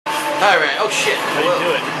Alright, oh shit. How do you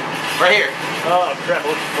do it? Right here. Oh crap, I'm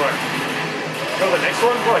looking for it. Go to the next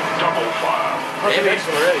one? What? Double fire. What's the next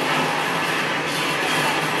one already?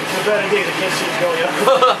 It's a bad idea, I can't see what's going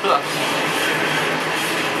on.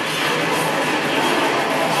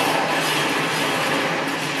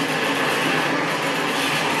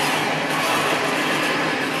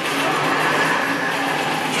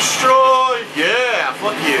 Destroy! Yeah,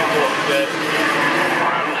 fuck you.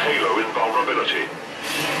 Iron Halo invulnerability.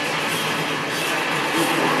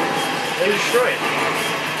 They destroy it.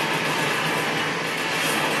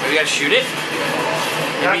 We gotta shoot it?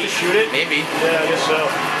 You have to shoot it? Maybe. Yeah, I guess so.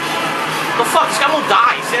 The fuck? This guy won't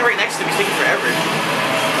die. He's standing right next to me. He's taking forever.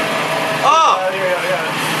 Oh! Yeah.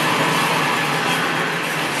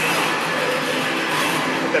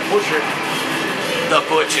 That butcher. The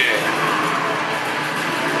butcher.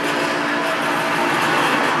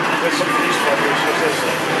 There's some of these fuckers. What's this?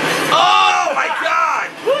 Oh my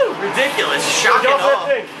god! Woo! Ridiculous. Shocking. Get off that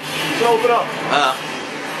thing. It's gonna open up.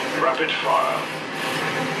 Rapid fire.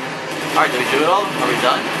 Alright, did we do it all? Are we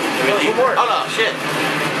done? Did we leave? Oh no, shit.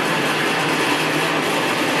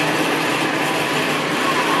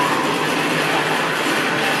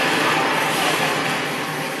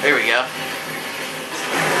 There we go.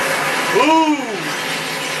 Ooh!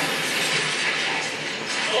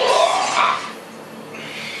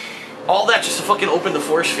 All that just to fucking open the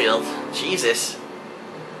force field. Jesus.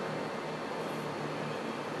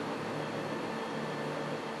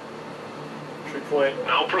 Point.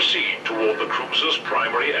 Now proceed toward the cruiser's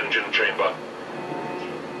primary engine chamber.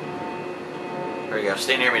 There you go.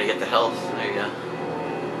 Stay near me to get the health. There you go.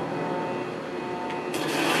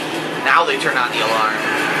 Now they turn on the alarm.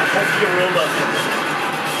 Let's get real lucky.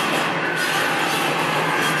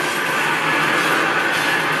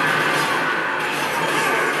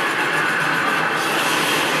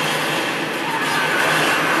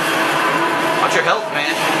 Watch your health,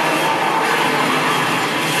 man.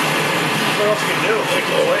 What else you can do? Take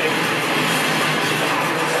it away.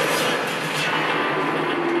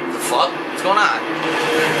 The fuck? What's going on?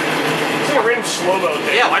 It's like a random slow-mo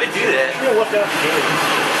thing. Yeah, why'd it do that? I'm gonna left out the game.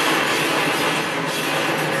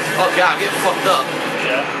 Oh god, I'm getting fucked up.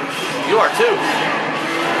 Yeah. You are too.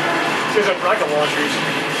 There's like rocket launchers.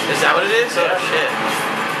 Is that what it is? Yeah. Oh shit.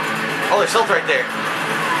 Oh, there's health right there.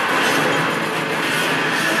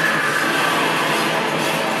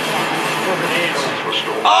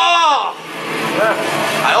 Oh! Yeah.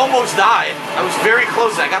 I almost died. I was very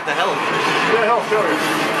close and I got the health. Yeah, health, sure.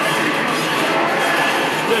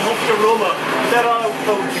 Then hope you aroma. That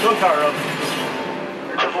the gun power up.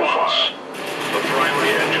 Triple fire. The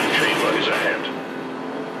primary engine chamber is ahead.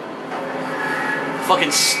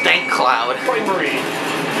 Fucking stank cloud. Primary.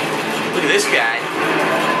 Look at this guy.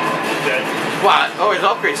 Dead. What? Oh, there's an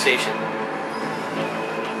upgrade station.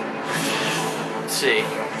 Let's see.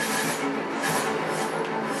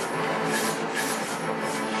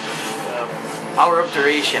 Power up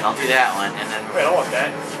duration, I'll do that one, and then Wait, I want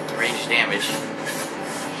that. range damage.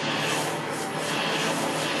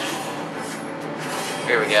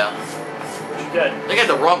 Here we go. You're dead. I think I had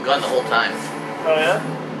the wrong gun the whole time. Oh yeah?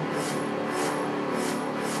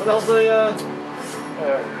 What the hell's the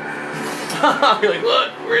You're like,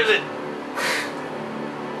 look, where is it?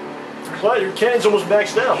 Well, your cannon's almost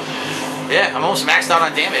maxed out. Yeah, I'm almost maxed out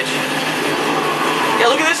on damage. Yeah,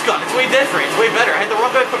 look at this gun. It's way different. It's way better. I had the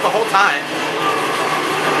wrong gun equipped the whole time.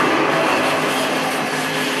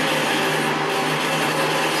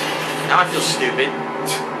 Now I feel stupid.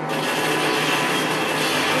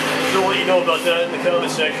 Sure, what you know about that in the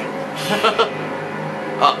comment section.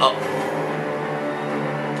 Uh-oh.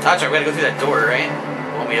 That's right, we gotta go through that door, right?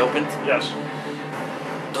 The one we opened? Yes.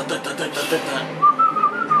 Dun, dun, dun, dun, dun, dun, dun.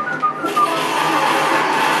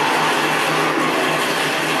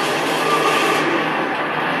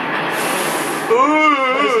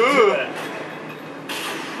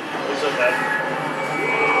 What is that?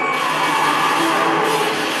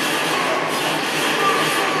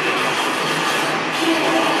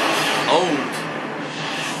 Owned.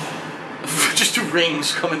 Just two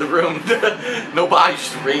rings come in the room. No bodies,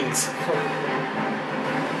 just rings.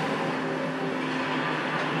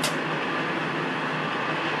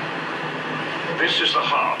 This is the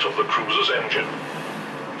heart of the cruiser's engine.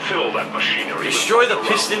 Fill that machinery. Destroy the with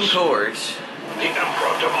piston rounds. cores. The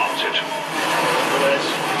Emperor demands it.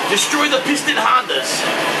 Destroy the piston Hondas.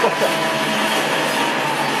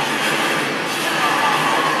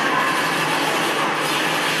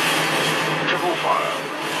 Triple fire.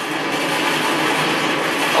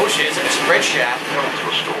 Oh shit, it's like a spread shaft. Health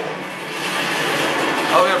restore.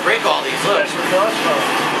 Oh, we're gonna break all these. Look, That's for us?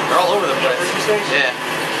 they're all over the place. Breaking things? Yeah.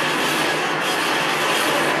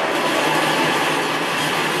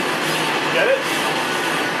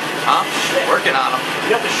 working on them.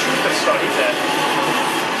 You have to shoot that stuff. Eat that.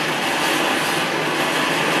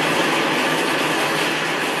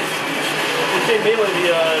 We came mainly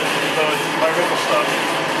the environmental stuff.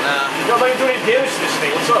 Nah. Yo, I'm not even doing any damage to this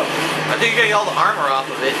thing. What's up? I think you're getting all the armor off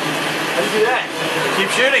of it. How do you do that? Keep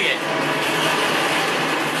shooting it.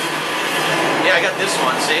 Yeah, I got this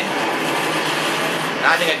one, see?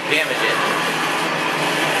 Now I think I can damage it.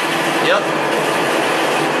 Yep.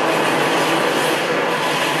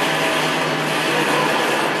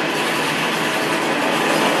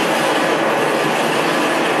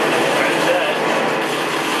 There's that.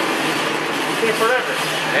 It's taking forever.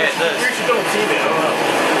 Yeah, it does. We should double team it. I don't know.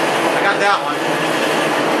 I got that one.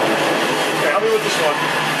 Okay, help me with this one.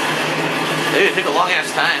 Dude, it took a long ass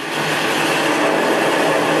time.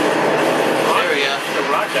 There we go. The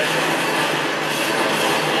rock that thing.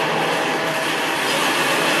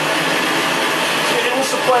 Endless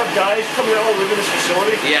supply of guys coming out and live in this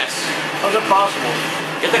facility? Yes. How's that possible?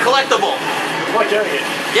 Get the collectible. I'm not getting it.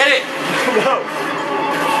 Get it. No.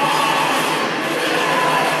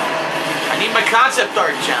 I need my concept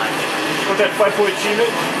art, John. With that 5-point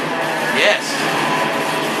achievement? Yes.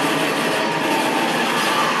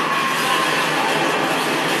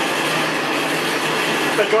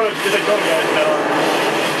 Get that gun, guys.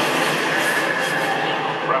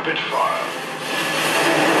 Rapid fire.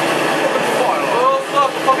 Oh, fuck,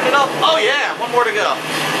 we're fucking it up. Oh, yeah, one more to go.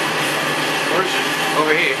 Where is it?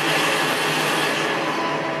 Over here.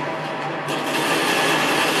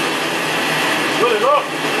 Good enough.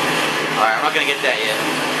 Alright, I'm not gonna get that yet.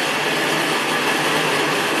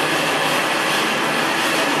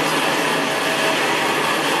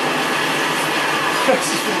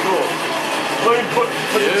 This is pretty cool. Let me put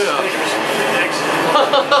the stickers next.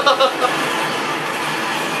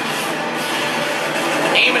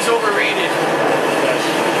 Aim is overrated. Yes.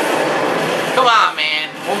 Come on, man.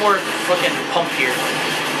 One more fucking pump here.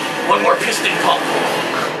 One more piston pump.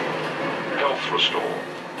 Health restore.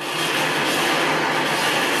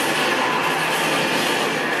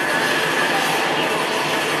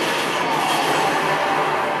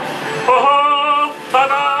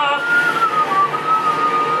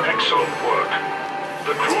 Excellent work.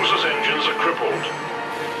 The cruiser's engines are crippled.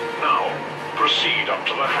 Now, proceed up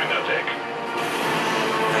to the hangar deck. The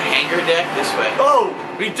hangar deck this way. Oh!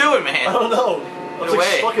 What are you doing, man? I don't know. It's like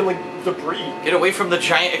away. fucking like debris. Get away from the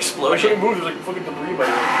giant I explosion. couldn't move, there's like fucking debris by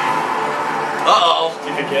here. Uh-oh.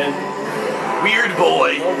 Think again. Weird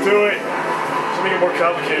boy. Don't do it. It's making it more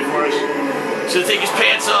complicated for us. Should take his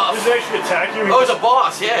pants off. Does it actually attack you? Oh, he's a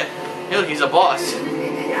boss, yeah. Hey, look, he's a boss.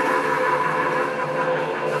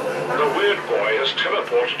 The weird boy has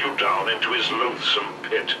teleported you down into his loathsome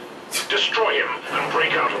pit. Destroy him and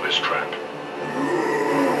break out of this trap.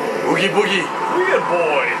 Boogie boogie. Weird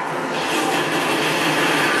boy.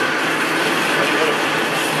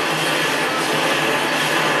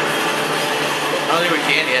 I don't think we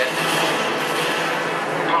can yet.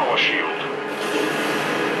 Power shield.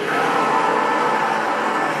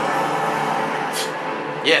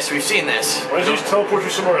 Yes, we've seen this. Why does he just teleport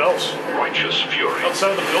you somewhere else? Righteous fury.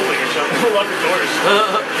 Outside of the building or something. Lock the doors.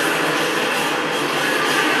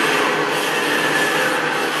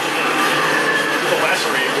 The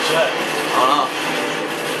lacerate, what's that? I don't know.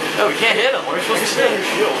 Oh, we can't hit him. What are we supposed to Stand do? your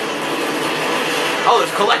shield. Oh,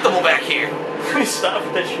 there's collectible back here. Please stop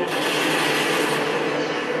with that shit.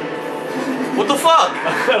 What the fuck?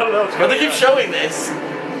 I don't know. Why do they keep showing this?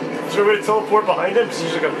 Is there a way to teleport behind him? Because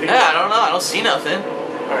he's like a big... Yeah, I don't know. I don't see nothing.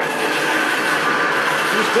 Alright.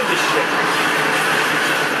 Who just did this shit?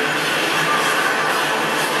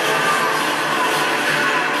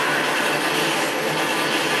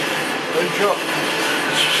 Let him jump.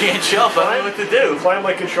 You can't jump. I don't know what to do. Climb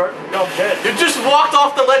like a shark. No, I'm dead. You just walked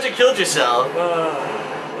off the ledge and killed yourself.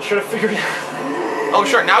 Let's try to figure it out. Oh,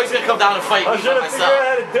 sure. Now he's gonna come down and fight I me was by trying to figure out myself.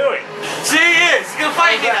 how to do it. See, he is. He's gonna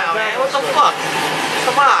fight me now, man. What the fuck?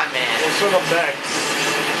 Come on, man. We'll swing him back.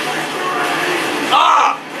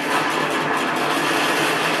 Ah!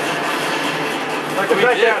 Knock it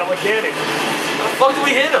back out. I'm like Danny. How the fuck do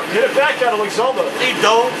we hit him? Hit it back out. I'm like Zelda. You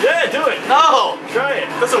don't. Yeah, do it. No. Try it.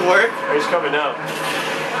 Doesn't work. Oh, he's coming now.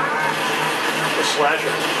 The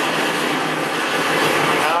slasher.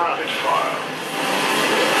 Ah. Rapid fire.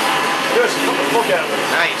 Yes, come the fuck out of him.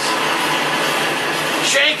 Nice.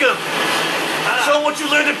 Shank him. Ah. Show him what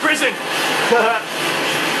you learned in prison.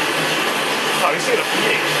 Oh, he's taking a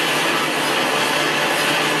beating.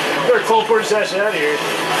 You better teleport his ass out of here.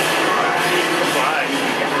 Goodbye.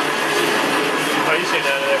 Oh, he's getting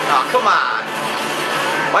out of there. Oh, come on.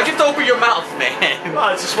 Why'd you have to open your mouth, man?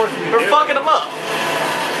 Oh, it's a smart thing to We're do. fucking him up.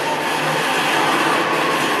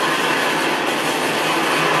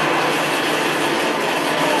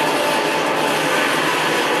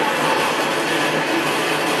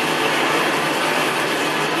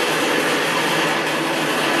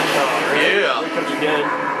 it comes again.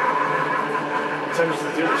 Time to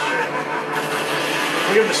do this shit.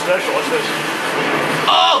 Look at the special. What's this?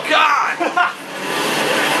 Oh God!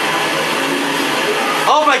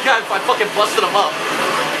 Oh my God! I fucking busted him up.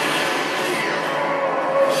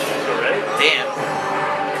 Alright. Damn.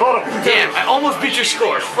 Caught him. Damn! I almost beat your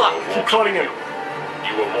score. Fuck. Keep cutting him.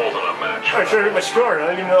 You were more than a match. I sure hit my score.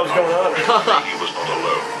 I didn't even know what was going on. He was not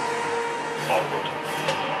alone. Onward.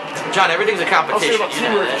 John, everything's a I'll say competition. about You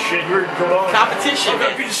know teamwork and that. shit. You're going on. Competition, I'm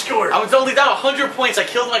man. gonna beat the score. I was only down 100 points. I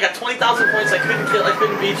killed him. I got 20,000 points. I couldn't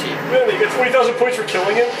beat you. Really? You got 20,000 points for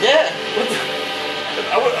killing him? Yeah.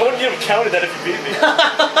 I wouldn't even counted that if you beat me.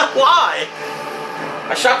 Why?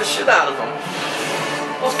 I shot the shit out of him.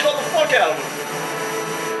 Let's kill the fuck out of him.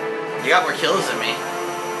 You got more kills than me.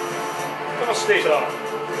 I'll stay off.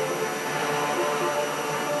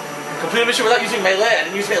 Complete a mission without using melee. I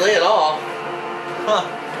didn't use melee at all. Huh.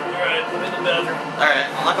 Alright, I'm in the bathroom. Alright,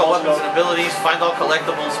 unlock all weapons and abilities, find all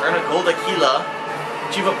collectibles, earn a gold Aquila,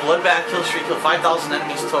 achieve a bloodbath kill streak, kill 5,000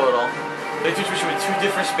 enemies total. Play each mission with 2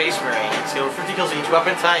 different space marines. Get over 50 kills in each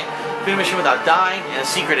weapon type, complete a mission without dying, and a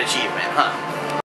secret achievement, huh?